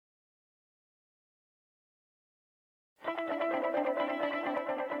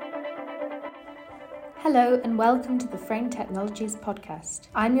Hello and welcome to the Frame Technologies podcast.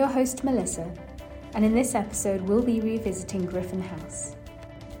 I'm your host Melissa, and in this episode we'll be revisiting Gryphon House.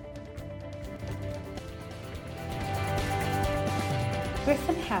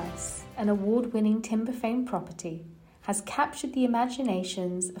 Gryphon House, an award-winning timber frame property, has captured the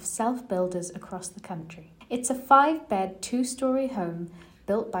imaginations of self-builders across the country. It's a 5-bed, 2-storey home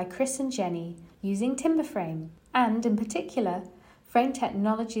built by Chris and Jenny using timber frame, and in particular, Frame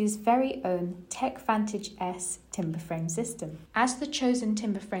Technologies' very own TechVantage S timber frame system. As the chosen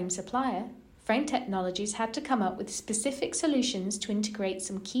timber frame supplier, Frame Technologies had to come up with specific solutions to integrate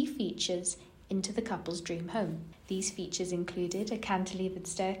some key features into the couple's dream home. These features included a cantilevered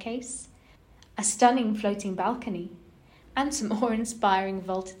staircase, a stunning floating balcony, and some awe-inspiring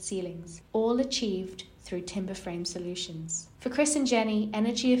vaulted ceilings, all achieved through timber frame solutions. For Chris and Jenny,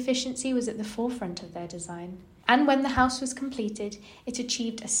 energy efficiency was at the forefront of their design. And when the house was completed, it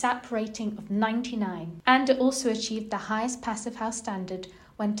achieved a SAP rating of 99, and it also achieved the highest passive house standard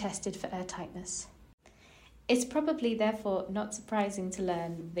when tested for airtightness. It's probably therefore not surprising to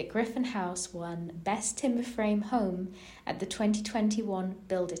learn that Gryphon House won Best Timber Frame Home at the 2021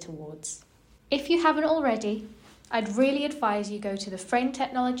 Build It Awards. If you haven't already, I'd really advise you go to the Frame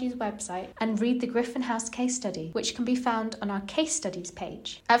Technologies website and read the Gryphon House case study, which can be found on our case studies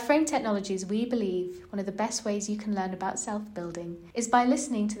page. At Frame Technologies, we believe one of the best ways you can learn about self-building is by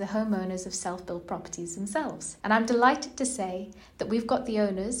listening to the homeowners of self-built properties themselves. And I'm delighted to say that we've got the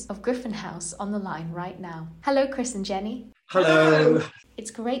owners of Gryphon House on the line right now. Hello, Chris and Jenny. Hello.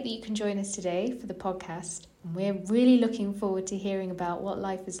 It's great that you can join us today for the podcast. And we're really looking forward to hearing about what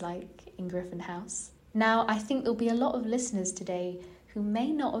life is like in Gryphon House. Now, I think there'll be a lot of listeners today who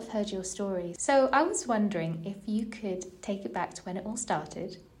may not have heard your story. So I was wondering if you could take it back to when it all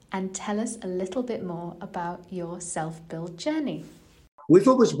started and tell us a little bit more about your self-build journey. We've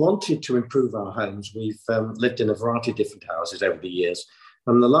always wanted to improve our homes. We've lived in a variety of different houses over the years.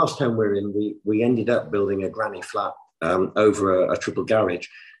 And the last home we're in, we ended up building a granny flat over a triple garage.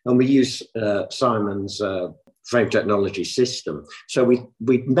 And we used Simon's Frame Technology system. So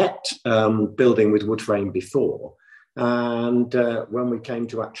we'd met building with wood frame before. And when we came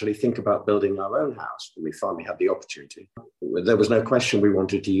to actually think about building our own house, we finally had the opportunity. There was no question we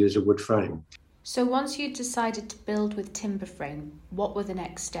wanted to use a wood frame. So once you decided to build with timber frame, what were the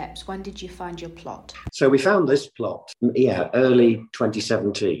next steps? When did you find your plot? So we found this plot, early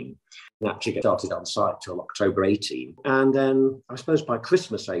 2017. We actually started on site till October 18. And then I suppose by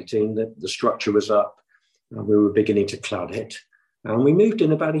Christmas 18, the structure was up. We were beginning to clad it. And we moved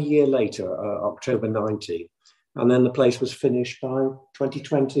in about a year later, October 19. And then the place was finished by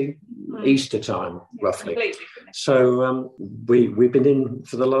 2020, Easter time, roughly. So we've been in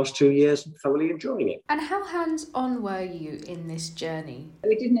for the last 2 years, thoroughly enjoying it. And how hands-on were you in this journey?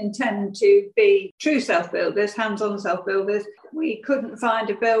 We didn't intend to be true self-builders, hands-on self-builders. We couldn't find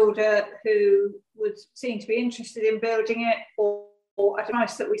a builder who would seem to be interested in building it or at a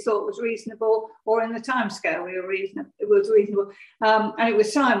price that we thought was reasonable, or in the timescale it was reasonable. And it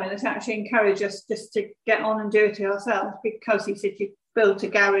was Simon that actually encouraged us just to get on and do it ourselves, because he said, you built a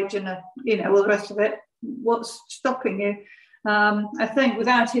garage and all the rest of it. What's stopping you? I think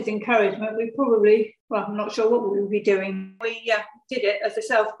without his encouragement, we probably, I'm not sure what we would be doing. We did it as a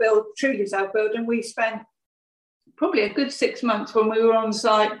self-build, truly self-build, and we spent probably a good 6 months when we were on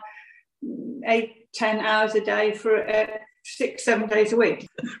site, 8-10 hours a day for 6-7 days a week.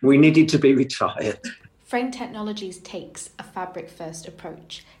 We needed to be retired. Frame Technologies takes a fabric-first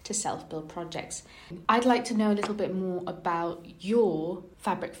approach to self-build projects. I'd like to know a little bit more about your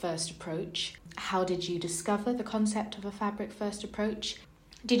fabric-first approach. How did you discover the concept of a fabric-first approach?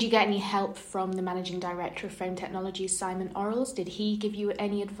 Did you get any help from the managing director of Frame Technologies, Simon Orrells? Did he give you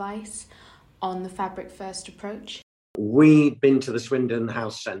any advice on the fabric-first approach? We'd been to the Swindon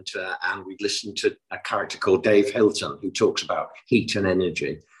House Centre and we'd listened to a character called Dave Hilton who talks about heat and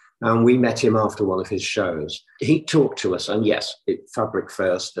energy. And we met him after one of his shows. He talked to us, and yes, fabric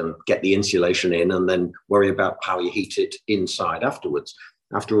first and get the insulation in and then worry about how you heat it inside afterwards.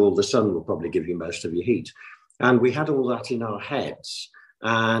 After all, the sun will probably give you most of your heat. And we had all that in our heads.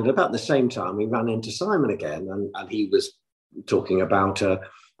 And about the same time, we ran into Simon again, and he was talking about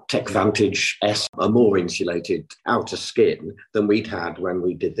TechVantage S, a more insulated outer skin than we'd had when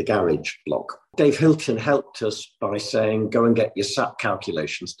we did the garage block. Dave Hilton helped us by saying, go and get your SAP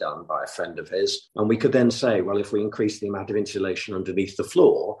calculations done by a friend of his. And we could then say, well, if we increase the amount of insulation underneath the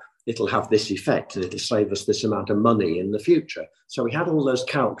floor, it'll have this effect and it'll save us this amount of money in the future. So we had all those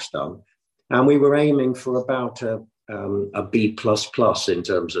calcs done, and we were aiming for about a B++ in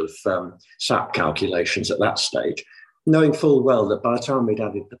terms of SAP calculations at that stage, knowing full well that by the time we'd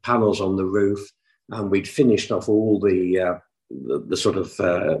added the panels on the roof and we'd finished off all the sort of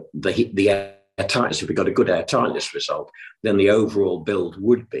the air tightness. If we got a good air tightness result, then the overall build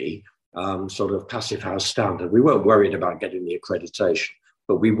would be sort of passive house standard. We weren't worried about getting the accreditation,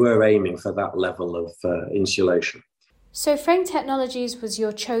 but we were aiming for that level of insulation. So Frame Technologies was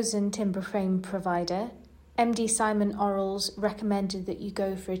your chosen timber frame provider. MD Simon Orrells recommended that you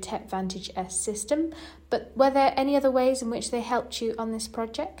go for a TechVantage S system, but were there any other ways in which they helped you on this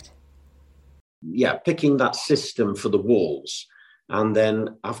project? Yeah, picking that system for the walls, and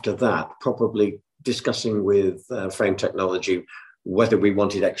then after that, probably discussing with Frame Technology whether we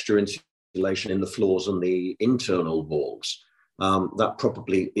wanted extra insulation in the floors and the internal walls. That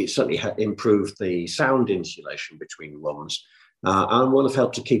probably, it certainly improved the sound insulation between rooms, and would have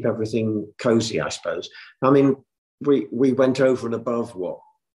helped to keep everything cosy, I suppose. I mean, we went over and above what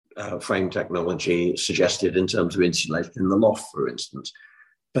Frame Technology suggested in terms of insulation in the loft, for instance.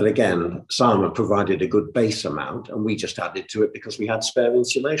 But again, Simon provided a good base amount, and we just added to it because we had spare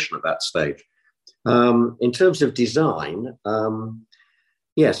insulation at that stage. In terms of design,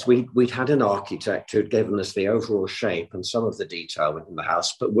 yes, we'd had an architect who'd given us the overall shape and some of the detail within the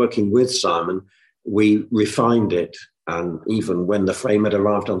house, but working with Simon, we refined it. And even when the frame had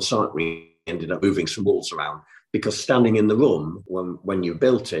arrived on site, we ended up moving some walls around, because standing in the room, when you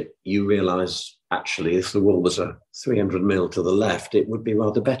built it, you realise actually if the wall was a 300 mil to the left, it would be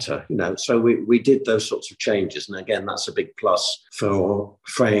rather better, you know. So we did those sorts of changes. And again, that's a big plus for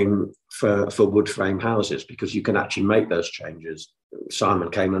wood frame houses, because you can actually make those changes. Simon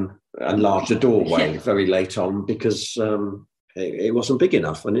came and enlarged the doorway very late on because it wasn't big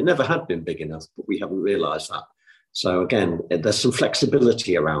enough, and it never had been big enough, but we haven't realised that. So again, there's some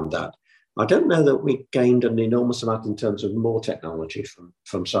flexibility around that. I don't know that we gained an enormous amount in terms of more technology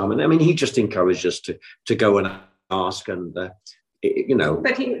from Simon. I mean, he just encouraged us to go and ask, and you know.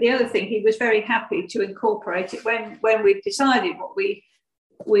 But the other thing, he was very happy to incorporate it when we decided what we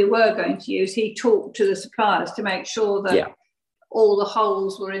were going to use. He talked to the suppliers to make sure that all the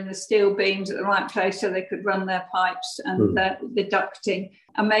holes were in the steel beams at the right place so they could run their pipes and the ducting,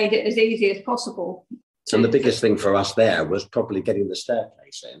 and made it as easy as possible. And the biggest thing for us there was probably getting the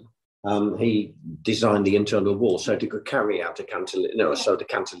staircase in. He designed the internal wall so it could carry out a cantilever, so the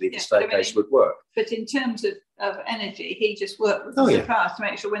cantilever staircase would work. But in terms of energy, he just worked with the suppliers to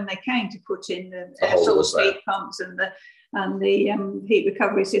make sure when they came to put in the air source heat pumps and the heat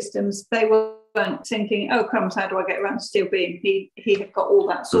recovery systems, they weren't thinking, oh crumbs, how do I get around the steel beam? He had got all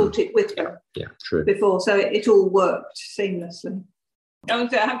that sorted with them before, so it all worked seamlessly.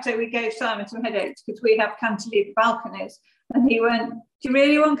 Also, I have to say we gave Simon some headaches because we have cantilever balconies, and he went, do you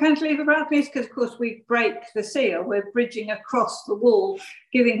really want cantilever balconies? Because of course we break the seal, we're bridging across the wall,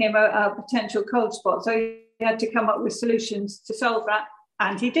 giving him a potential cold spot. So he had to come up with solutions to solve that,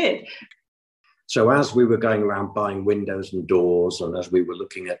 and he did. So as we were going around buying windows and doors, and as we were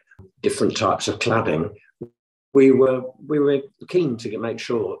looking at different types of cladding, we were keen to make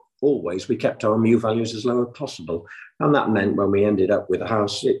sure always we kept our mu values as low as possible. And that meant when we ended up with a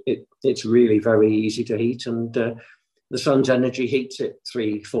house, it's really very easy to heat, and the sun's energy heats it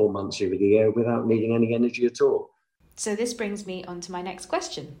 3-4 months of the year without needing any energy at all. So this brings me on to my next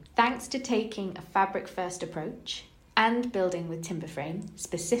question. Thanks to taking a fabric first approach and building with timber frame,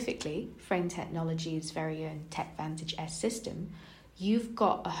 specifically Frame Technology's very own TechVantage S system, you've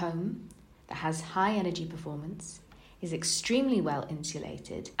got a home that has high energy performance, is extremely well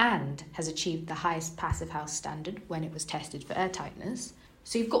insulated, and has achieved the highest passive house standard when it was tested for airtightness.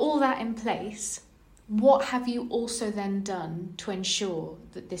 So you've got all that in place. What have you also then done to ensure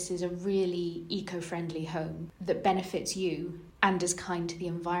that this is a really eco-friendly home that benefits you and is kind to the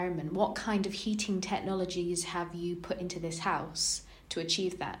environment? What kind of heating technologies have you put into this house to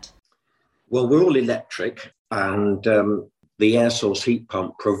achieve that? Well, we're all electric, and the air source heat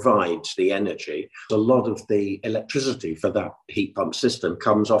pump provides the energy. A lot of the electricity for that heat pump system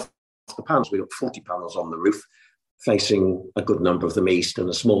comes off the panels. We've got 40 panels on the roof, facing a good number of them east and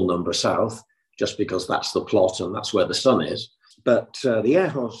a small number south, just because that's the plot and that's where the sun is. But the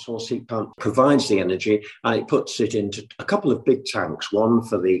air source heat pump provides the energy, and it puts it into a couple of big tanks, one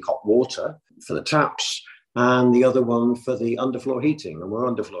for the hot water, for the taps, and the other one for the underfloor heating. And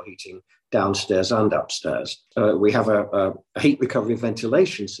we're underfloor heating downstairs and upstairs. We have a heat recovery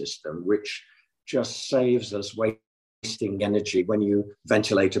ventilation system, which just saves us wasting energy when you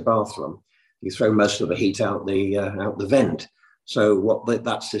ventilate a bathroom. You throw most of the heat out the vent. So what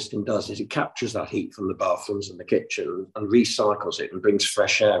that system does is it captures that heat from the bathrooms and the kitchen and recycles it and brings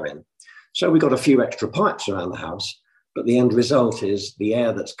fresh air in. So we've got a few extra pipes around the house, but the end result is the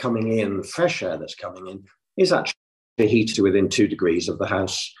air that's coming in, fresh air that's coming in, is actually heated to within 2 degrees of the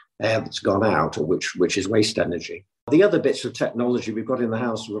house air that's gone out, or which is waste energy. The other bits of technology we've got in the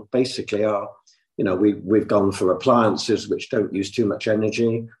house basically are, we've gone for appliances which don't use too much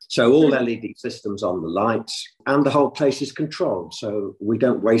energy. So all LED systems on the lights, and the whole place is controlled. So we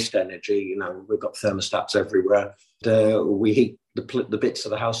don't waste energy. We've got thermostats everywhere. We heat the bits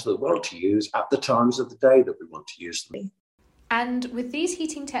of the house that we want to use at the times of the day that we want to use them. And with these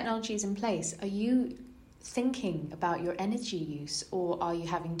heating technologies in place, are you thinking about your energy use, or are you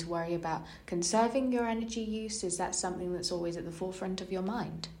having to worry about conserving your energy use? Is that something that's always at the forefront of your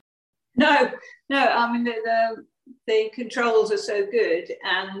mind? No. I mean, the controls are so good,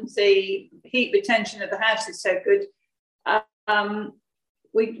 and the heat retention of the house is so good.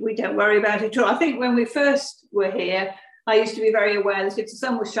 We don't worry about it at all. I think when we first were here, I used to be very aware that if the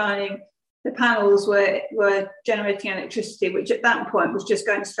sun was shining, the panels were generating electricity, which at that point was just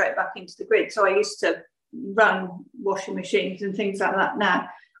going straight back into the grid. So I used to run washing machines and things like that. Now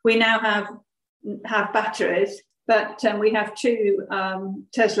we have batteries, but we have two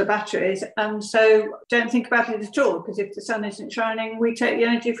Tesla batteries, and so don't think about it at all, because if the sun isn't shining, we take the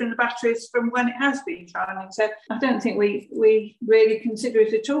energy from the batteries from when it has been shining. So I don't think we really consider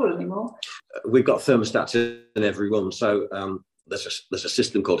it at all anymore. We've got thermostats in every room, so there's a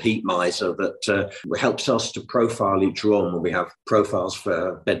system called Heat Miser that helps us to profile each room. We have profiles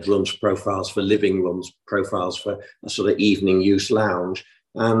for bedrooms, profiles for living rooms, profiles for a sort of evening use lounge.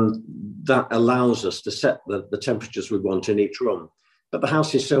 And that allows us to set the temperatures we want in each room. But the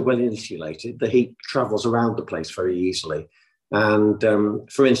house is so well insulated, the heat travels around the place very easily. And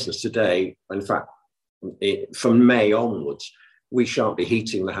for instance, today, in fact, from May onwards, we shan't be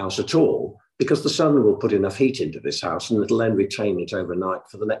heating the house at all, because the sun will put enough heat into this house and it'll then retain it overnight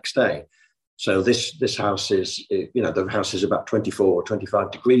for the next day. So this house is, the house is about 24 or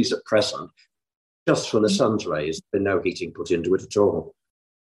 25 degrees at present. Just from the sun's rays, there's no heating put into it at all.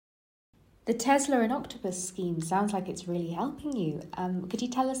 The Tesla and Octopus scheme sounds like it's really helping you. Could you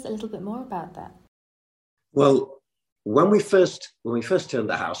tell us a little bit more about that? Well, when we first turned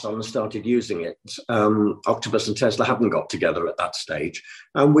the house on and started using it, Octopus and Tesla hadn't got together at that stage,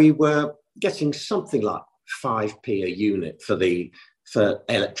 and we were getting something like 5p a unit for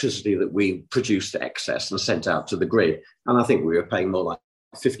electricity that we produced to excess and sent out to the grid. And I think we were paying more like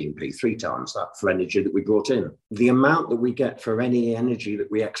 15p, 3 times that, for energy that we brought in. The amount that we get for any energy that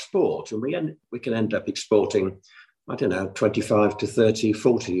we export, and we can end up exporting, 25 to 30,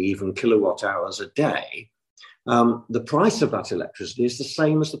 40 even kilowatt hours a day. The price of that electricity is the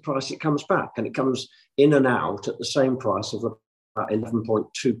same as the price it comes back, and it comes in and out at the same price of about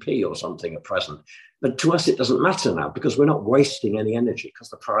 11.2p or something at present. But to us, it doesn't matter now, because we're not wasting any energy, because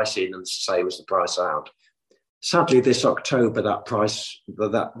the price in is the same as the price out. Sadly, this October,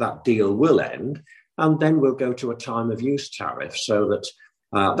 that deal will end, and then we'll go to a time of use tariff, so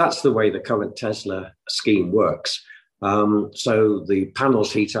that that's the way the current Tesla scheme works. So the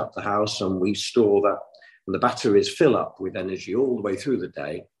panels heat up the house, and we store that, and the batteries fill up with energy all the way through the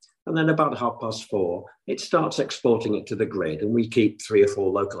day. And then about 4:30, it starts exporting it to the grid, and we keep 3 or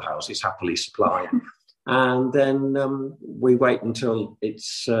 4 local houses happily supplied. And then we wait until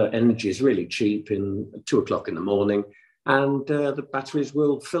its energy is really cheap in 2 o'clock in the morning, and the batteries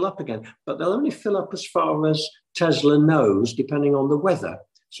will fill up again. But they'll only fill up as far as Tesla knows, depending on the weather.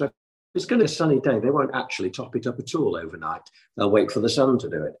 So if it's going to be a sunny day, they won't actually top it up at all overnight. They'll wait for the sun to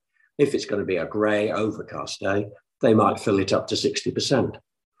do it. If it's going to be a grey, overcast day, they might fill it up to 60%.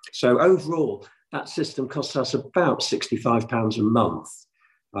 So overall, that system costs us about £65 a month.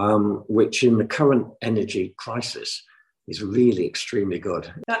 Which in the current energy crisis is really extremely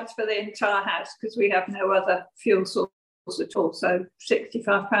good. That's for the entire house, because we have no other fuel source at all. So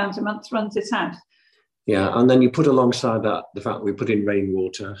 £65 a month runs this house. Yeah, and then you put alongside that the fact we put in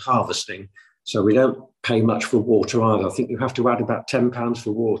rainwater harvesting. So we don't pay much for water either. I think you have to add about £10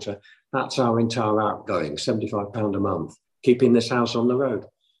 for water. That's our entire outgoing, £75 a month, keeping this house on the road.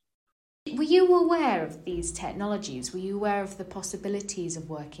 Were you aware of these technologies? Were you aware of the possibilities of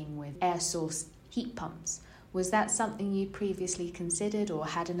working with air source heat pumps? Was that something you previously considered or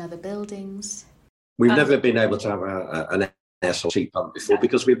had in other buildings? We've never been able to have an air source heat pump before,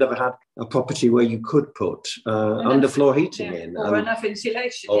 because we've never had a property where you could put underfloor heating in. Or enough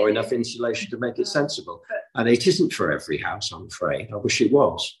insulation. Or enough insulation to make it sensible. And it isn't for every house, I'm afraid. I wish it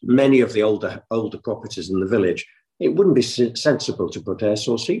was. Many of the older properties in the village, it wouldn't be sensible to put air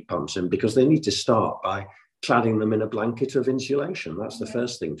source heat pumps in, because they need to start by cladding them in a blanket of insulation. That's the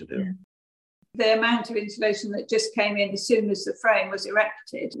first thing to do. Yeah. The amount of insulation that just came in as soon as the frame was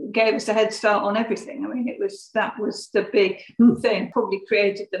erected gave us a head start on everything. I mean, that was the big thing, probably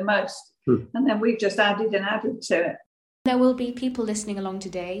created the most. And then we've just added and added to it. There will be people listening along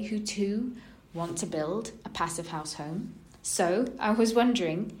today who too want to build a passive house home. So I was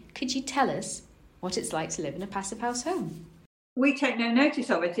wondering, could you tell us what it's like to live in a passive house home? We take no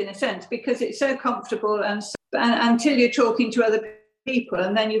notice of it in a sense because it's so comfortable and until you're talking to other people,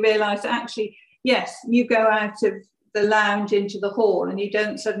 and then you realise that actually, yes, you go out of the lounge into the hall and you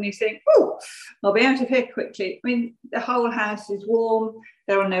don't suddenly think, oh, I'll be out of here quickly. I mean, the whole house is warm,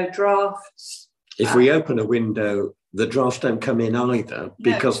 there are no drafts. If we open a window, the drafts don't come in either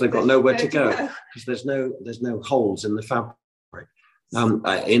because they've got nowhere to go because there's no holes in the fabric.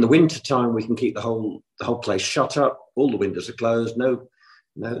 In the winter time, we can keep the whole place shut up. All the windows are closed. No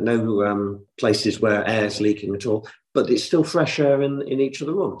places where air's leaking at all. But it's still fresh air in each of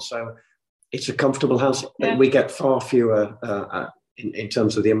the rooms. So it's a comfortable house. Yeah. We get far fewer in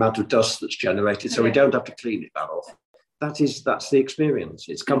terms of the amount of dust that's generated. So we don't have to clean it that often. That's the experience.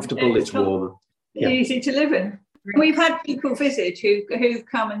 It's comfortable. It's warm. Easy to live in. We've had people visit who've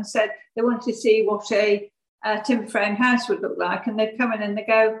come and said they want to see what a timber frame house would look like, and they've come in and they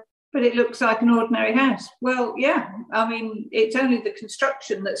go, but it looks like an ordinary house. Well, yeah, I mean, it's only the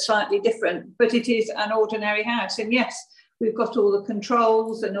construction that's slightly different, but it is an ordinary house. And yes, we've got all the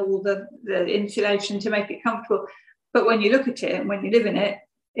controls and all the insulation to make it comfortable. But when you look at it and when you live in it,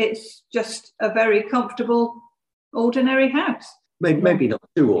 it's just a very comfortable, ordinary house. Maybe not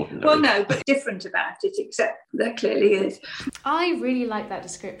too ordinary. Well, no, but different about it, except there clearly is. I really like that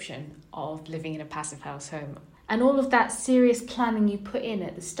description of living in a passive house home. And all of that serious planning you put in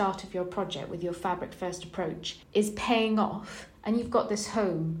at the start of your project with your fabric first approach is paying off. And you've got this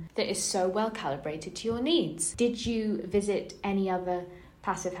home that is so well calibrated to your needs. Did you visit any other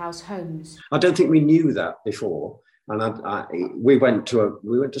passive house homes? I don't think we knew that before. And we went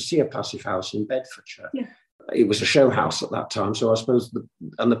to see a passive house in Bedfordshire. Yeah. It was a show house at that time, so I suppose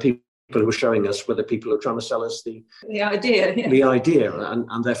the people who were showing us were the people who were trying to sell us the idea. Yeah. The idea,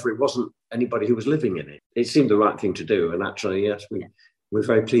 and therefore it wasn't anybody who was living in it. It seemed the right thing to do, and actually, yes, we're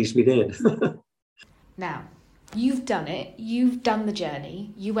very pleased we did. Now, you've done it. You've done the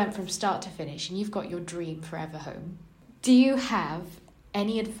journey. You went from start to finish, and you've got your dream forever home. Do you have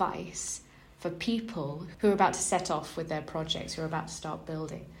any advice for people who are about to set off with their projects, who are about to start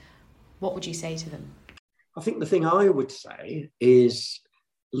building? What would you say to them? I think the thing I would say is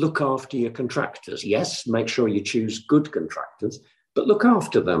look after your contractors. Yes, make sure you choose good contractors, but look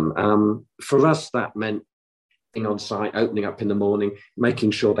after them. For us, that meant being on site, opening up in the morning,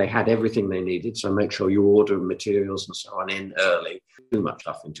 making sure they had everything they needed. So make sure you order materials and so on in early. Too much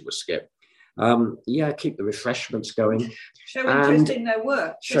stuff into a skip. Keep the refreshments going. Show interest in their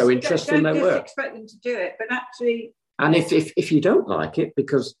work. Don't just expect them to do it, but actually. And if you don't like it,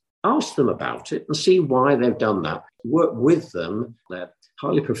 because ask them about it and see why they've done that. Work with them. They're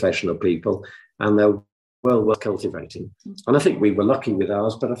highly professional people and they're well worth cultivating. And I think we were lucky with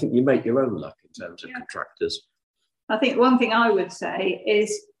ours, but I think you make your own luck in terms of contractors. I think one thing I would say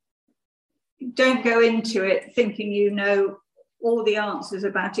is don't go into it thinking you know all the answers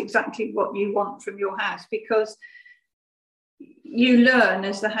about exactly what you want from your house, because you learn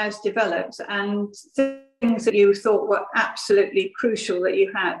as the house develops, and things that you thought were absolutely crucial that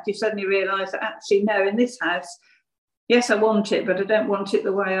you had, you suddenly realise that actually, no, in this house, yes, I want it, but I don't want it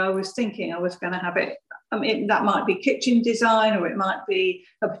the way I was thinking I was going to have it. I mean, that might be kitchen design, or it might be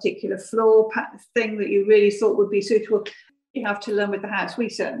a particular floor thing that you really thought would be suitable. You have to learn with the house. We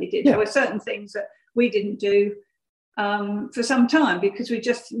certainly did. Yeah. There were certain things that we didn't do for some time because we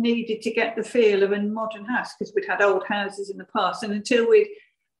just needed to get the feel of a modern house, because we'd had old houses in the past, and until we'd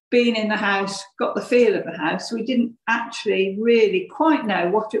been in the house, got the feel of the house, we didn't actually really quite know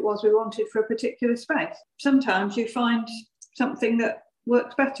what it was we wanted for a particular space. Sometimes you find something that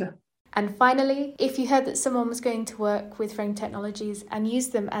works better. And finally, if you heard that someone was going to work with Frame Technologies and use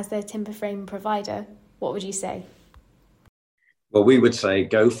them as their timber frame provider, what would you say? Well, we would say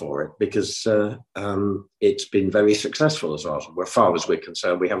go for it, because it's been very successful as far as we're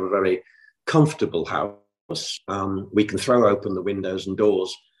concerned. We have a very comfortable house. We can throw open the windows and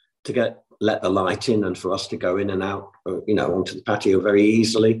doors to let the light in and for us to go in and out, onto the patio very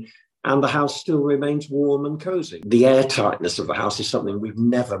easily. And the house still remains warm and cosy. The airtightness of the house is something we've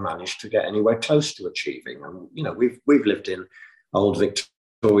never managed to get anywhere close to achieving. And, we've lived in old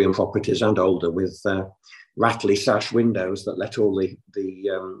Victorian properties and older with rattly sash windows that let all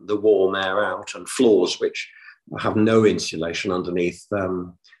the warm air out, and floors which have no insulation underneath.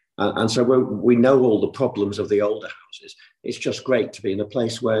 And so we know all the problems of the older houses. It's just great to be in a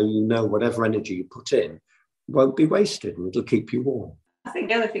place where whatever energy you put in won't be wasted and it'll keep you warm. I think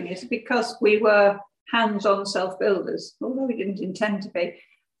the other thing is, because we were hands-on self-builders, although we didn't intend to be,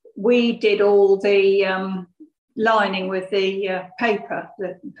 we did all the lining with the paper,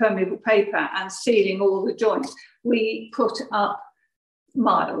 the permeable paper, and sealing all the joints. We put up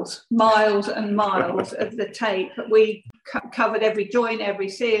miles and miles of the tape. We covered every joint, every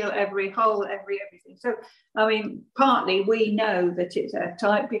seal, every hole, everything. So, I mean, partly we know that it's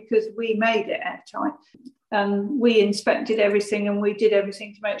airtight because we made it airtight. We inspected everything and we did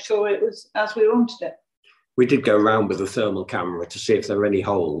everything to make sure it was as we wanted it. We did go around with a thermal camera to see if there were any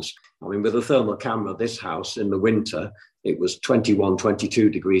holes. I mean, with a thermal camera, this house in the winter, it was 21, 22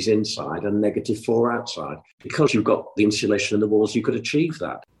 degrees inside and -4 outside. Because you've got the insulation in the walls, you could achieve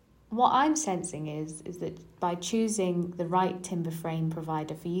that. What I'm sensing is that by choosing the right timber frame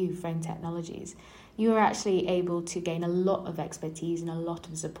provider for you, Frame Technologies, you are actually able to gain a lot of expertise and a lot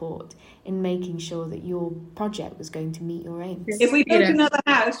of support in making sure that your project was going to meet your aims. If we built another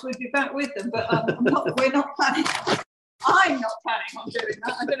house, we'd be back with them, but we're not planning. I'm not planning on doing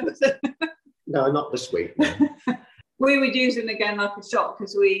that. I don't know. No, not this week. No. We would use them again like a shop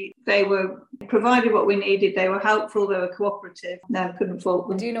because they were provided what we needed. They were helpful. They were cooperative. No, couldn't fault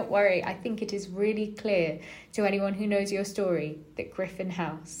them. Do not worry. I think it is really clear to anyone who knows your story that Gryphon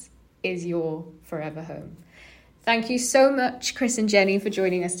House is your forever home. Thank you so much, Chris and Jenny, for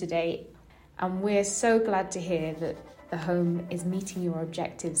joining us today. And we're so glad to hear that the home is meeting your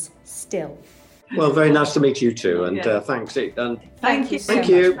objectives still. Well, very nice to meet you too. And thanks. Thank you so much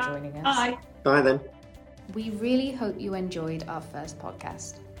for joining us. Bye. Bye then. We really hope you enjoyed our first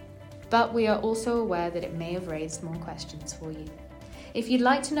podcast, but we are also aware that it may have raised more questions for you. If you'd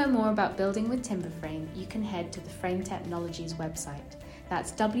like to know more about building with timber frame, you can head to the Frame Technologies website.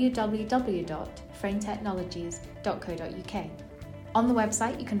 That's www.frametechnologies.co.uk. On the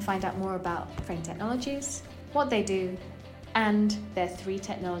website, you can find out more about Frame Technologies, what they do, and their 3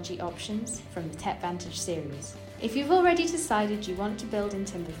 technology options from the TechVantage series. If you've already decided you want to build in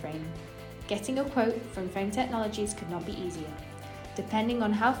timber frame, getting a quote from Frame Technologies could not be easier. Depending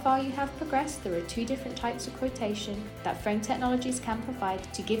on how far you have progressed, there are 2 different types of quotation that Frame Technologies can provide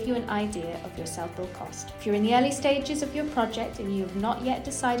to give you an idea of your self-build cost. If you're in the early stages of your project and you have not yet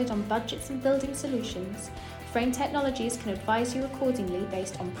decided on budgets and building solutions, Frame Technologies can advise you accordingly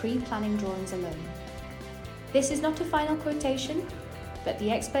based on pre-planning drawings alone. This is not a final quotation, but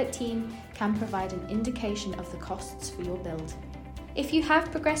the expert team can provide an indication of the costs for your build. If you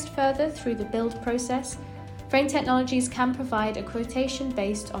have progressed further through the build process, Frame Technologies can provide a quotation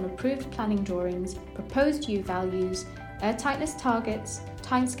based on approved planning drawings, proposed U values, airtightness targets,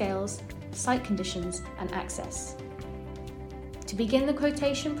 timescales, site conditions, and access. To begin the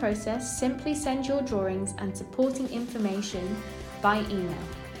quotation process, simply send your drawings and supporting information by email.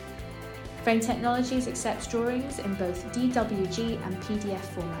 Frame Technologies accepts drawings in both DWG and PDF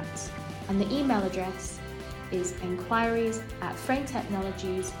formats, and the email address is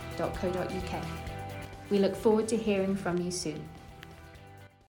enquiries@frametechnologies.co.uk. We look forward to hearing from you soon.